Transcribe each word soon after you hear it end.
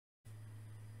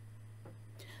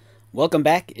Welcome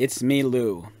back, it's me,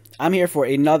 Lou. I'm here for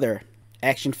another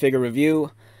action figure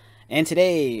review, and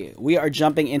today we are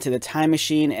jumping into the time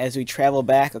machine as we travel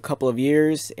back a couple of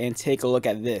years and take a look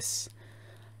at this.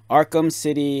 Arkham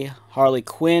City Harley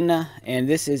Quinn, and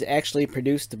this is actually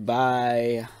produced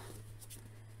by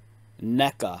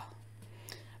Neca.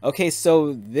 Okay,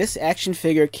 so this action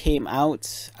figure came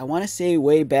out, I want to say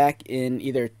way back in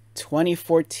either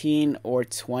 2014 or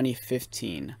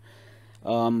 2015.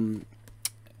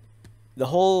 The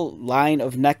whole line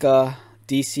of NECA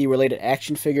DC related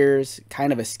action figures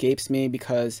kind of escapes me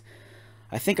because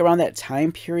I think around that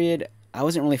time period I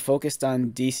wasn't really focused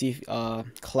on DC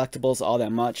collectibles all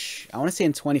that much. I want to say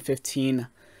in 2015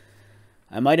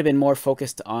 I might have been more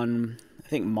focused on, I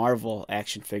think, Marvel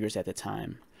action figures at the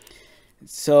time.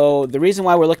 So the reason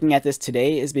why we're looking at this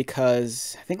today is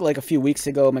because I think like a few weeks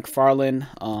ago McFarlane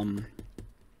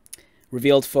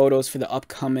revealed photos for the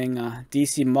upcoming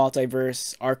DC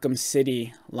Multiverse Arkham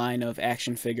City line of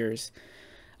action figures.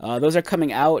 Those are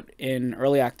coming out in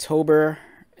early October,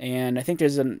 and I think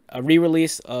there's a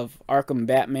re-release of Arkham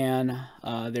Batman.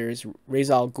 There's Ra's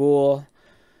al Ghul,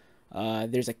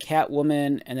 there's a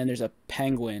Catwoman, and then there's a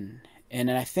Penguin. And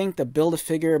then I think the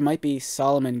Build-A-Figure might be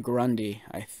Solomon Grundy,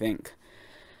 I think.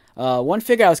 One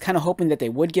figure I was kind of hoping that they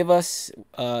would give us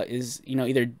is,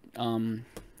 either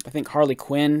I think Harley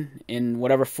Quinn in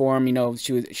whatever form,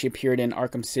 she appeared in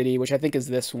Arkham City, which I think is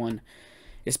this one.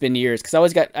 It's been years because I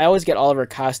always get all of her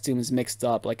costumes mixed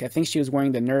up. Like I think she was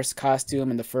wearing the nurse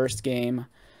costume in the first game.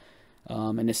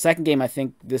 In the second game, I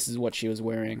think this is what she was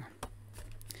wearing.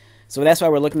 So that's why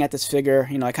we're looking at this figure.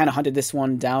 I kind of hunted this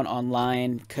one down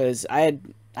online because I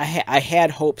had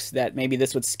hopes that maybe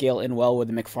this would scale in well with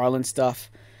the McFarlane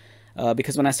stuff.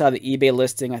 Because when I saw the eBay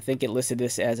listing, I think it listed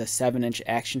this as a 7-inch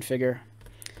action figure.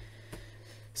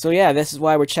 So yeah, this is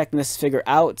why we're checking this figure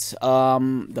out.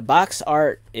 The box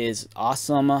art is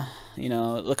awesome. It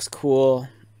looks cool.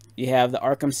 You have the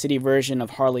Arkham City version of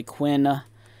Harley Quinn.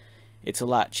 She's a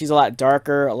lot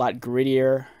darker, a lot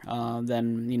grittier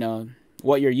than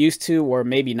what you're used to, or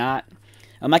maybe not.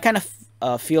 I kind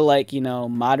of feel like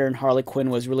modern Harley Quinn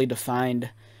was really defined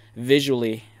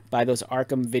visually by those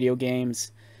Arkham video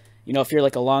games. If you're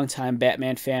like a longtime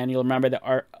Batman fan, you'll remember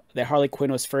that Harley Quinn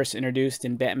was first introduced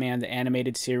in Batman the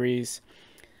Animated Series.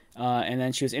 And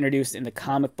then she was introduced in the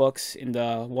comic books in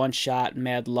the one-shot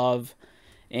Mad Love.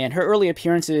 And her early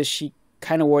appearances, she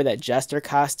kind of wore that Jester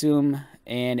costume.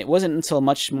 And it wasn't until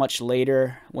much, much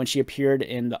later when she appeared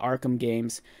in the Arkham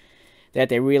games that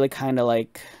they really kind of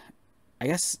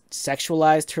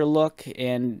sexualized her look.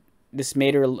 And this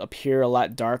made her appear a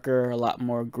lot darker, a lot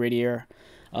more grittier.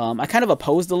 I kind of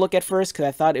opposed the look at first because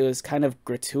I thought it was kind of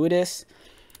gratuitous.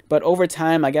 But over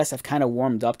time, I guess I've kind of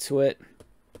warmed up to it.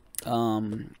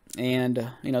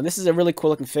 This is a really cool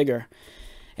looking figure.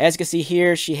 As you can see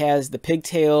here, she has the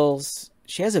pigtails.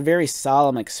 She has a very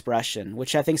solemn expression,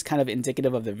 which I think is kind of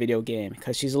indicative of the video game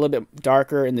because she's a little bit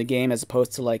darker in the game as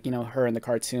opposed to her in the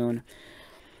cartoon.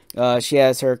 She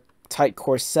has her tight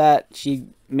corset. She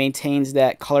maintains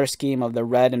that color scheme of the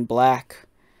red and black.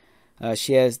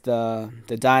 She has the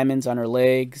diamonds on her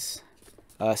legs,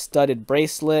 studded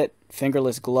bracelet,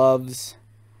 fingerless gloves.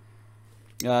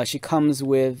 She comes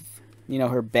with,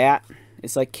 her bat.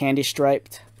 It's like candy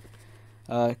striped.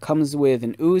 Comes with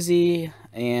an Uzi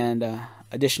and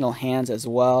additional hands as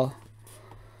well.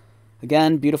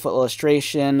 Again, beautiful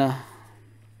illustration.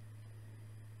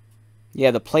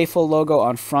 Yeah, the Playful logo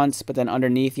on front, but then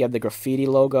underneath you have the graffiti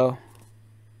logo.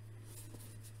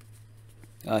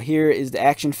 Here is the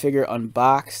action figure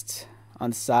unboxed on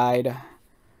the side.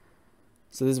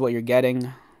 So this is what you're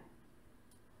getting.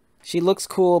 She looks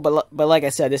cool, but like I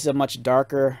said, this is a much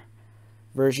darker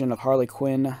version of Harley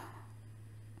Quinn.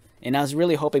 And I was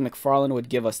really hoping McFarlane would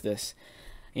give us this.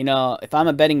 If I'm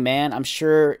a betting man, I'm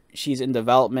sure she's in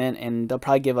development, and they'll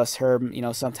probably give us her,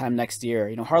 sometime next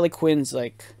year. Harley Quinn's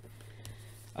like,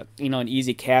 an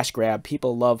easy cash grab.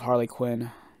 People love Harley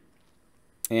Quinn.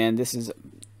 And this is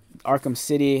Arkham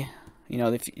City.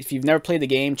 If you've never played the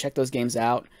game, check those games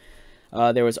out.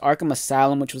 There was Arkham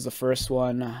Asylum, which was the first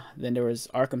one. Then there was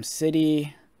Arkham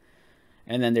City.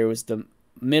 And then there was the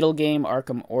middle game,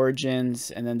 Arkham Origins.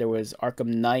 And then there was Arkham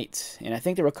Knight. And I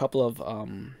think there were a couple of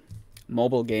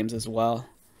mobile games as well.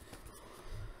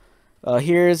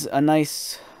 Here's a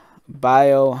nice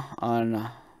bio on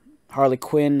Harley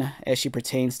Quinn as she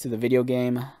pertains to the video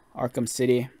game Arkham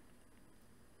City.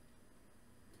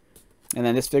 And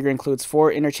then this figure includes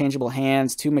 4 interchangeable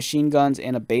hands, 2 machine guns,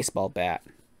 and a baseball bat.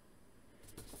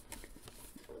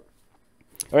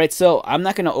 Alright, so I'm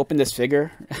not going to open this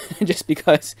figure just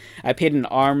because I paid an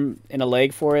arm and a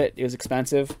leg for it. It was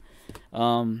expensive.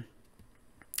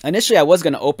 Initially, I was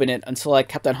going to open it until I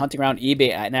kept on hunting around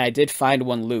eBay, and I did find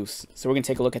one loose. So we're going to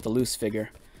take a look at the loose figure.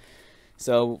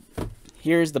 So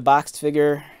here's the boxed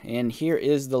figure, and here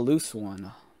is the loose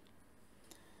one.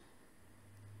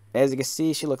 As you can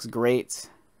see, she looks great.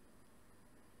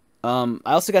 I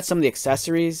also got some of the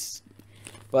accessories,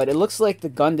 but it looks like the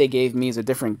gun they gave me is a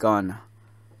different gun.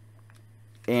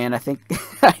 And I think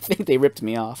I think they ripped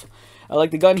me off.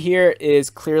 Like the gun here is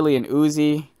clearly an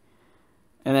Uzi.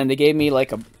 And then they gave me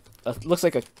like a looks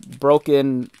like a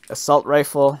broken assault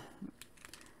rifle.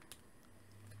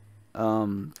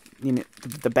 You know,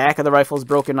 the back of the rifle is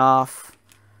broken off.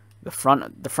 The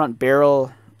front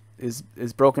barrel is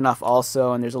broken off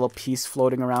also, and there's a little piece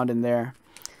floating around in there.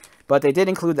 But they did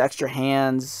include the extra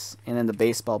hands and then the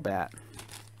baseball bat.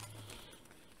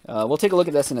 We'll take a look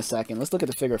at this in a second. Let's look at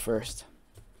the figure first.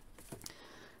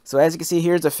 So as you can see,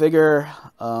 here's the figure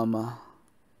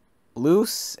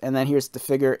loose, and then here's the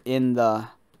figure in the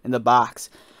box.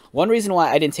 One reason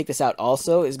why I didn't take this out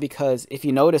also is because if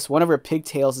you notice, one of her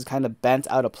pigtails is kind of bent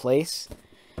out of place.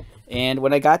 And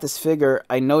when I got this figure,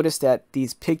 I noticed that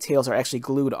these pigtails are actually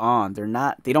glued on.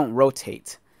 They don't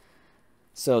rotate.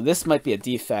 So this might be a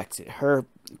defect. Her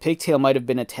pigtail might have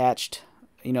been attached,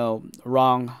 you know,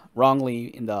 wrongly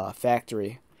in the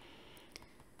factory.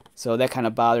 So that kind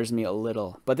of bothers me a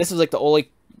little. But this is like the only,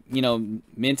 you know,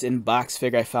 mint in box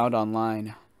figure I found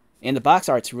online. And the box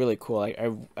art's really cool.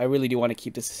 I really do want to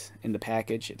keep this in the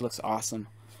package. It looks awesome.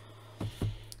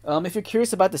 If you're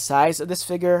curious about the size of this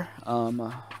figure,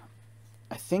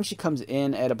 I think she comes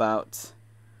in at about...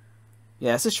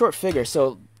 Yeah, it's a short figure,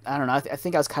 so I don't know. I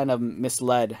think I was kind of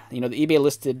misled. You know, the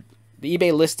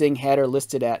eBay listing had her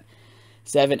listed at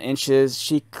 7 inches.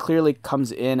 She clearly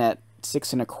comes in at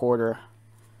 6 1/4.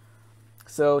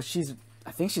 So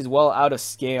I think she's well out of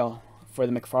scale for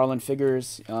the McFarlane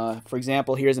figures. For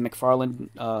example, here's a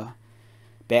McFarlane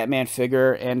Batman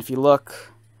figure, and if you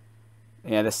look,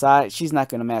 yeah, the size, she's not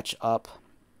going to match up.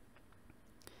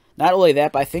 Not only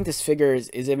that, but I think this figure is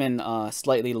even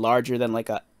slightly larger than like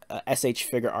a SH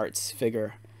Figure Arts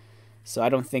figure. So I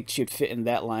don't think she would fit in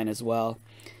that line as well.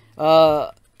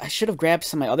 I should have grabbed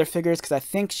some of my other figures because I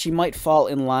think she might fall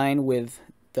in line with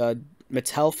the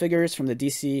Mattel figures from the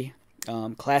DC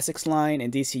Classics line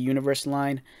and DC Universe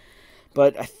line.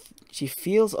 But she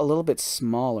feels a little bit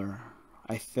smaller,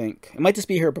 I think. It might just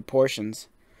be her proportions.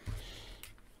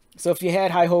 So if you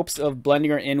had high hopes of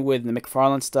blending her in with the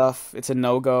McFarlane stuff, it's a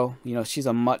no-go. You know, she's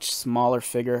a much smaller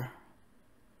figure.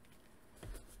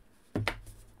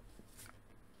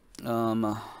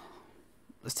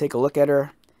 Let's take a look at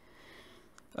her.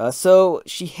 So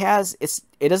she has,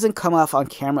 it doesn't come off on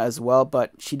camera as well,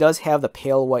 but she does have the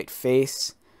pale white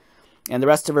face. And the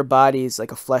rest of her body is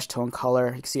like a flesh tone color.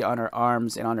 You can see it on her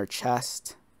arms and on her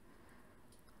chest.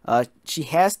 She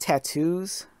has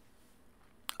tattoos.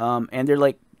 And they're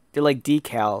like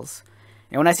decals.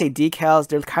 And when I say decals,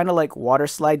 they're kind of like water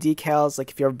slide decals.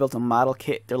 Like if you ever built a model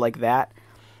kit, they're like that.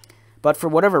 But for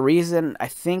whatever reason, I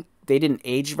think they didn't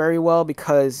age very well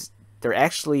because they're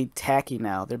actually tacky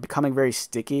now. They're becoming very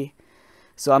sticky.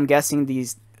 So I'm guessing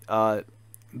these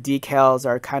decals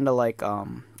are kind of like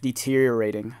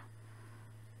deteriorating.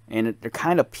 And they're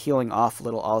kind of peeling off a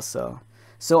little also.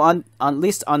 So at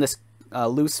least on this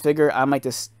loose figure, I might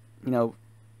just, you know,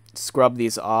 scrub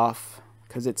these off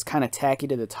because it's kind of tacky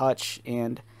to the touch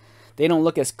and they don't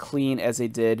look as clean as they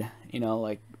did, you know,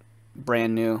 like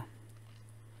brand new.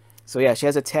 So yeah, she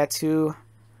has a tattoo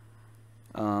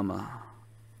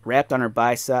wrapped on her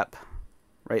bicep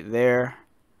right there.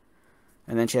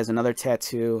 And then she has another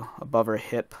tattoo above her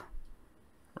hip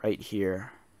right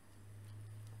here.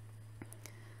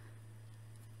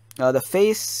 The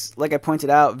face, like I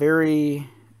pointed out, very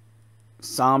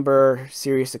somber,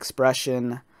 serious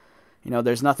expression. You know,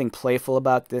 there's nothing playful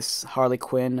about this Harley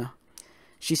Quinn.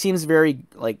 She seems very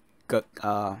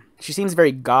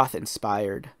very goth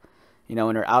inspired. You know,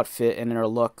 in her outfit and in her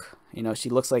look. You know, she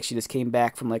looks like she just came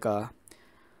back from like a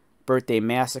birthday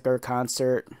massacre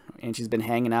concert, and she's been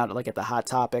hanging out like at the Hot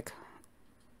Topic.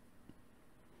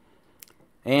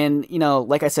 And you know,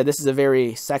 like I said, this is a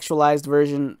very sexualized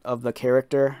version of the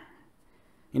character.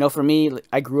 You know, for me,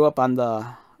 I grew up on the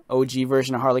OG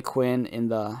version of Harley Quinn in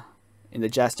the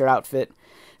Jester outfit.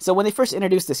 So when they first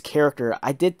introduced this character,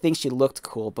 I did think she looked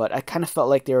cool, but I kind of felt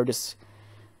like they were just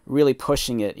really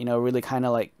pushing it, you know, really kind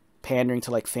of like pandering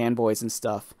to like fanboys and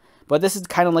stuff. But this is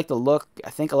kind of like the look I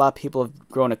think a lot of people have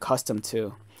grown accustomed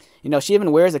to. You know, she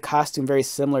even wears a costume very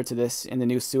similar to this in the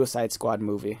new Suicide Squad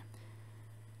movie.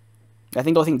 I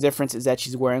think the only difference is that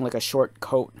she's wearing like a short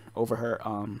coat over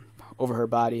her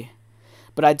body.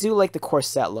 But I do like the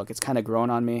corset look. It's kind of grown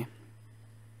on me.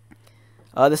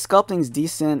 The sculpting's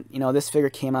decent. You know, this figure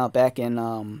came out back in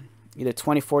either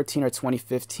 2014 or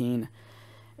 2015,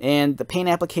 and the paint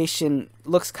application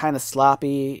looks kind of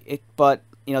sloppy. But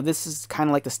you know, this is kind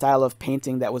of like the style of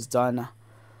painting that was done,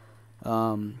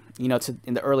 you know,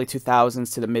 in the early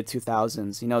 2000s to the mid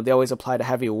 2000s. You know, they always applied a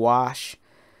heavy wash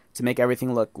to make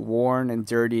everything look worn and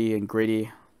dirty and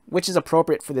gritty, which is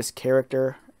appropriate for this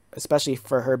character, especially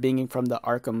for her being from the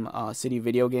Arkham City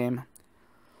video game.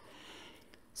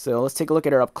 So let's take a look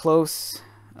at her up close.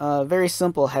 Very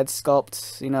simple head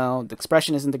sculpt. You know, the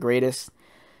expression isn't the greatest.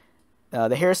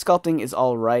 The hair sculpting is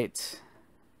all right.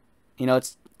 You know,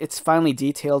 it's finely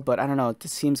detailed, but I don't know, it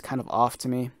just seems kind of off to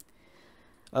me.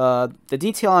 The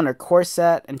detail on her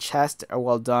corset and chest are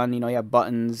well done. You know, you have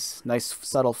buttons, nice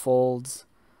subtle folds.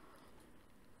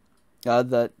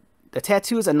 The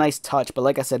tattoo is a nice touch, but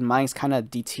like I said, mine's kind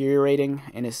of deteriorating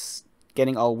and is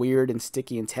getting all weird and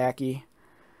sticky and tacky.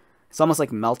 It's almost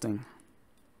like melting.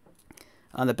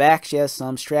 On the back, she has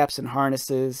some straps and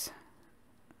harnesses.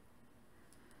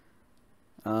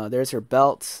 There's her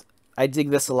belt. I dig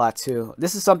this a lot too.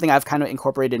 This is something I've kind of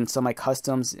incorporated in some of my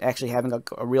customs, actually having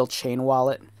a real chain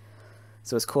wallet.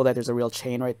 So it's cool that there's a real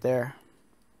chain right there.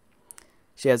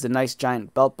 She has a nice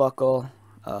giant belt buckle,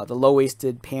 the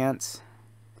low-waisted pants.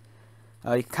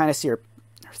 You can kind of see her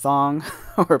thong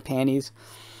or her panties.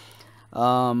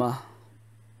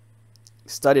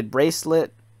 Studded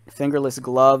bracelet, fingerless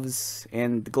gloves,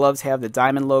 and the gloves have the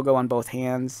diamond logo on both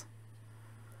hands.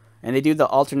 And they do the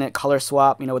alternate color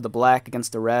swap, you know, with the black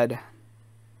against the red.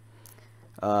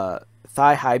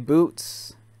 Thigh-high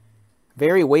boots.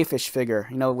 Very waifish figure.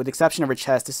 You know, with the exception of her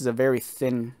chest, this is a very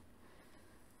thin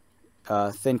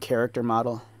character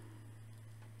model.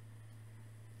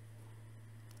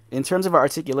 In terms of her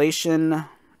articulation,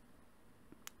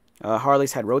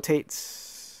 Harley's head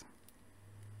rotates.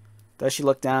 Does she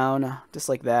look down? Just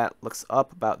like that. Looks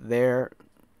up about there.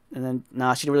 And then,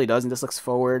 nah, she really doesn't. This looks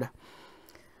forward.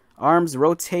 Arms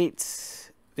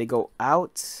rotate. They go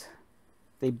out.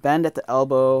 They bend at the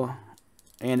elbow.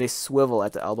 And they swivel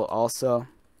at the elbow also.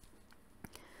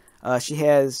 She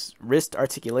has wrist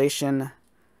articulation.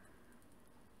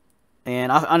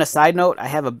 And on a side note, I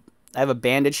have a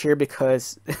bandage here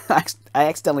because I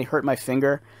accidentally hurt my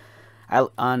finger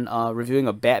on reviewing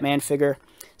a Batman figure.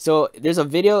 So there's a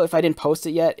video, if I didn't post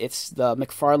it yet, it's the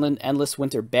McFarlane Endless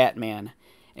Winter Batman.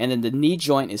 And then the knee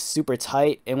joint is super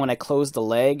tight, and when I closed the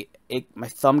leg, my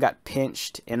thumb got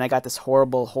pinched, and I got this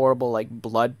horrible, like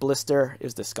blood blister. It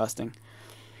was disgusting.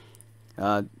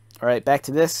 Alright, back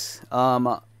to this.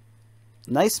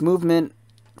 Nice movement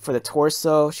for the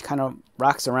torso. She kind of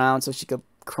rocks around so she could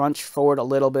crunch forward a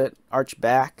little bit, arch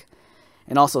back,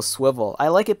 and also swivel. I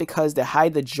like it because they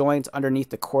hide the joint underneath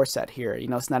the corset here. You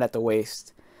know, it's not at the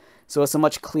waist. So it's a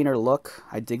much cleaner look.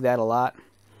 I dig that a lot.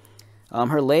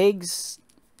 Her legs,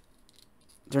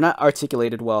 they're not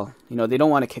articulated well. You know, they don't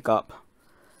want to kick up.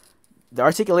 The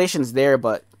articulation's there,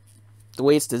 but the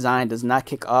way it's designed does not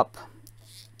kick up.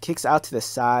 Kicks out to the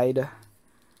side.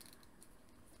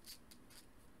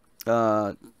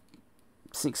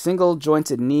 Single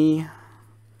jointed knee.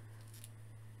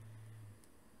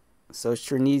 So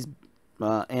it's your knees,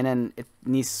 and then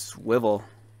knees swivel.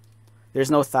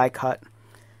 There's no thigh cut.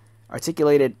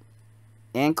 Articulated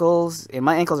ankles, and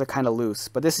my ankles are kind of loose,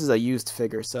 but this is a used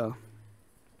figure, so.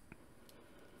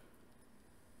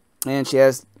 And she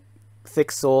has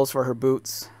thick soles for her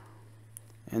boots,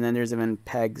 and then there's even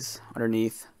pegs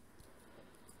underneath.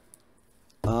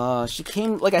 She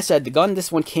came, like I said, the gun this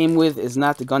one came with is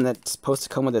not the gun that's supposed to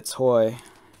come with a toy.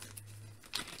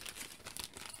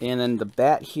 And then the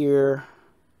bat here,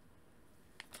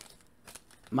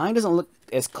 mine doesn't look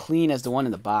as clean as the one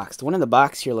in the box. The one in the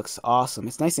box here looks awesome.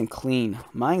 It's nice and clean.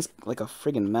 Mine's like a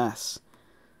friggin' mess.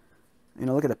 You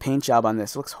know, look at the paint job on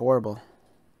this. It looks horrible.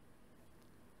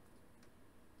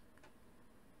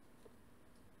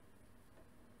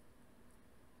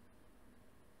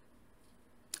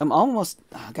 I'm almost...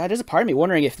 Oh God, there's a part of me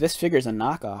wondering if this figure is a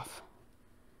knockoff.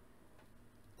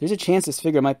 There's a chance this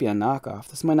figure might be a knockoff.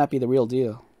 This might not be the real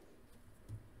deal.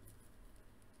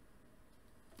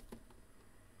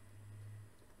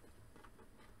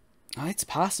 Oh, it's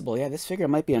possible. Yeah, this figure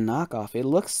might be a knockoff. It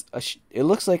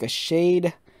looks like a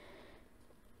shade.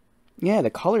 Yeah, the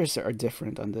colors are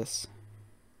different on this.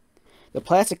 The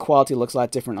plastic quality looks a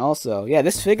lot different also. Yeah,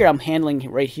 this figure I'm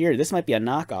handling right here, this might be a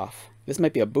knockoff. This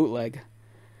might be a bootleg.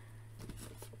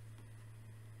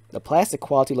 The plastic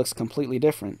quality looks completely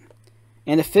different.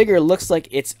 And the figure looks like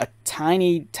it's a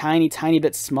tiny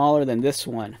bit smaller than this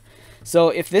one. So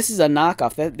if this is a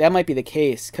knockoff, that might be the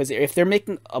case. Because if they're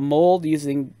making a mold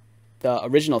using the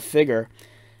original figure,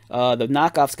 The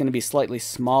knockoff's going to be slightly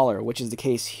smaller, which is the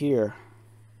case here.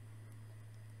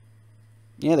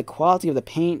 Yeah, the quality of the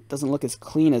paint doesn't look as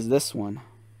clean as this one,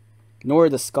 nor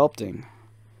the sculpting.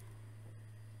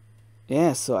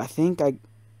 Yeah, so I think I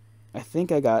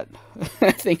got,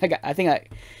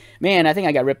 man, I think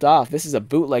I got ripped off. This is a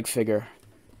bootleg figure.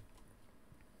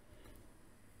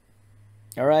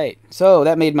 All right, so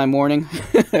that made my morning.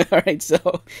 All right, so,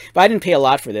 but I didn't pay a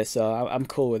lot for this, so I'm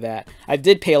cool with that. I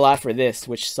did pay a lot for this,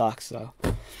 which sucks, so.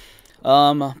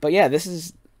 But yeah, this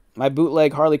is my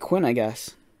bootleg Harley Quinn, I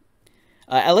guess.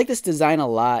 I like this design a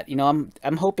lot. You know,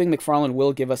 I'm hoping McFarlane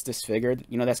will give us this figure.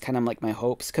 You know, that's kind of like my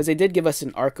hopes, because they did give us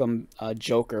an Arkham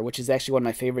Joker, which is actually one of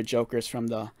my favorite Jokers from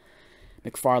the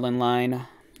McFarlane line.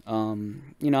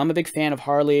 You know, I'm a big fan of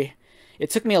Harley. It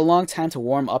took me a long time to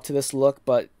warm up to this look,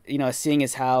 but, you know, seeing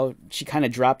as how she kind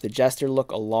of dropped the Jester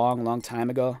look a long time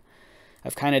ago,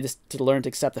 I've kind of just learned to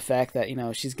accept the fact that, you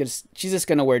know, she's just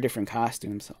gonna wear different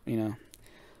costumes, you know.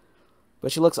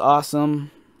 But she looks awesome.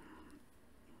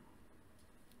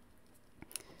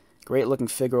 Great looking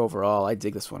figure overall. I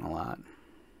dig this one a lot.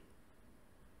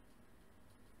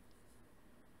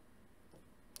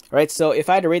 All right, so if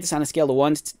I had to rate this on a scale of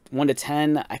 1 to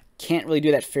 10, I can't really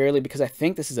do that fairly because I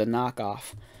think this is a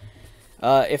knockoff.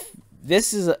 If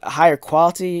this is a higher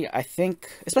quality, I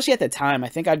think, especially at the time, I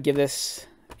think I'd give this,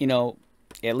 you know,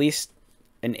 at least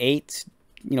an 8,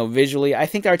 you know, visually. I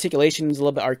think the articulation is a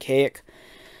little bit archaic,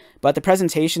 but the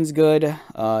presentation's good.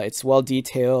 It's well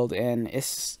detailed, and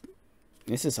this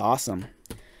is awesome.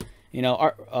 You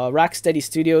know, Rocksteady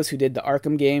Studios, who did the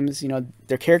Arkham games, you know,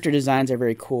 their character designs are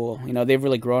very cool. You know, they've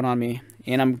really grown on me,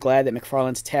 and I'm glad that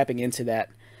McFarlane's tapping into that,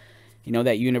 you know,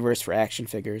 that universe for action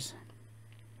figures.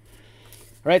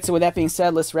 All right, so with that being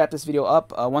said, let's wrap this video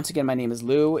up. Once again, my name is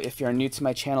Lou. If you're new to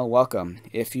my channel, welcome.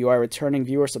 If you are a returning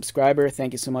viewer, subscriber,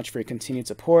 thank you so much for your continued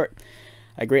support.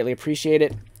 I greatly appreciate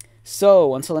it.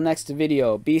 So, until the next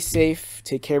video, be safe,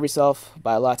 take care of yourself,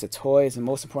 buy lots of toys, and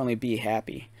most importantly, be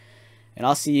happy. And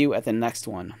I'll see you at the next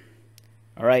one.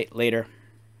 All right, later.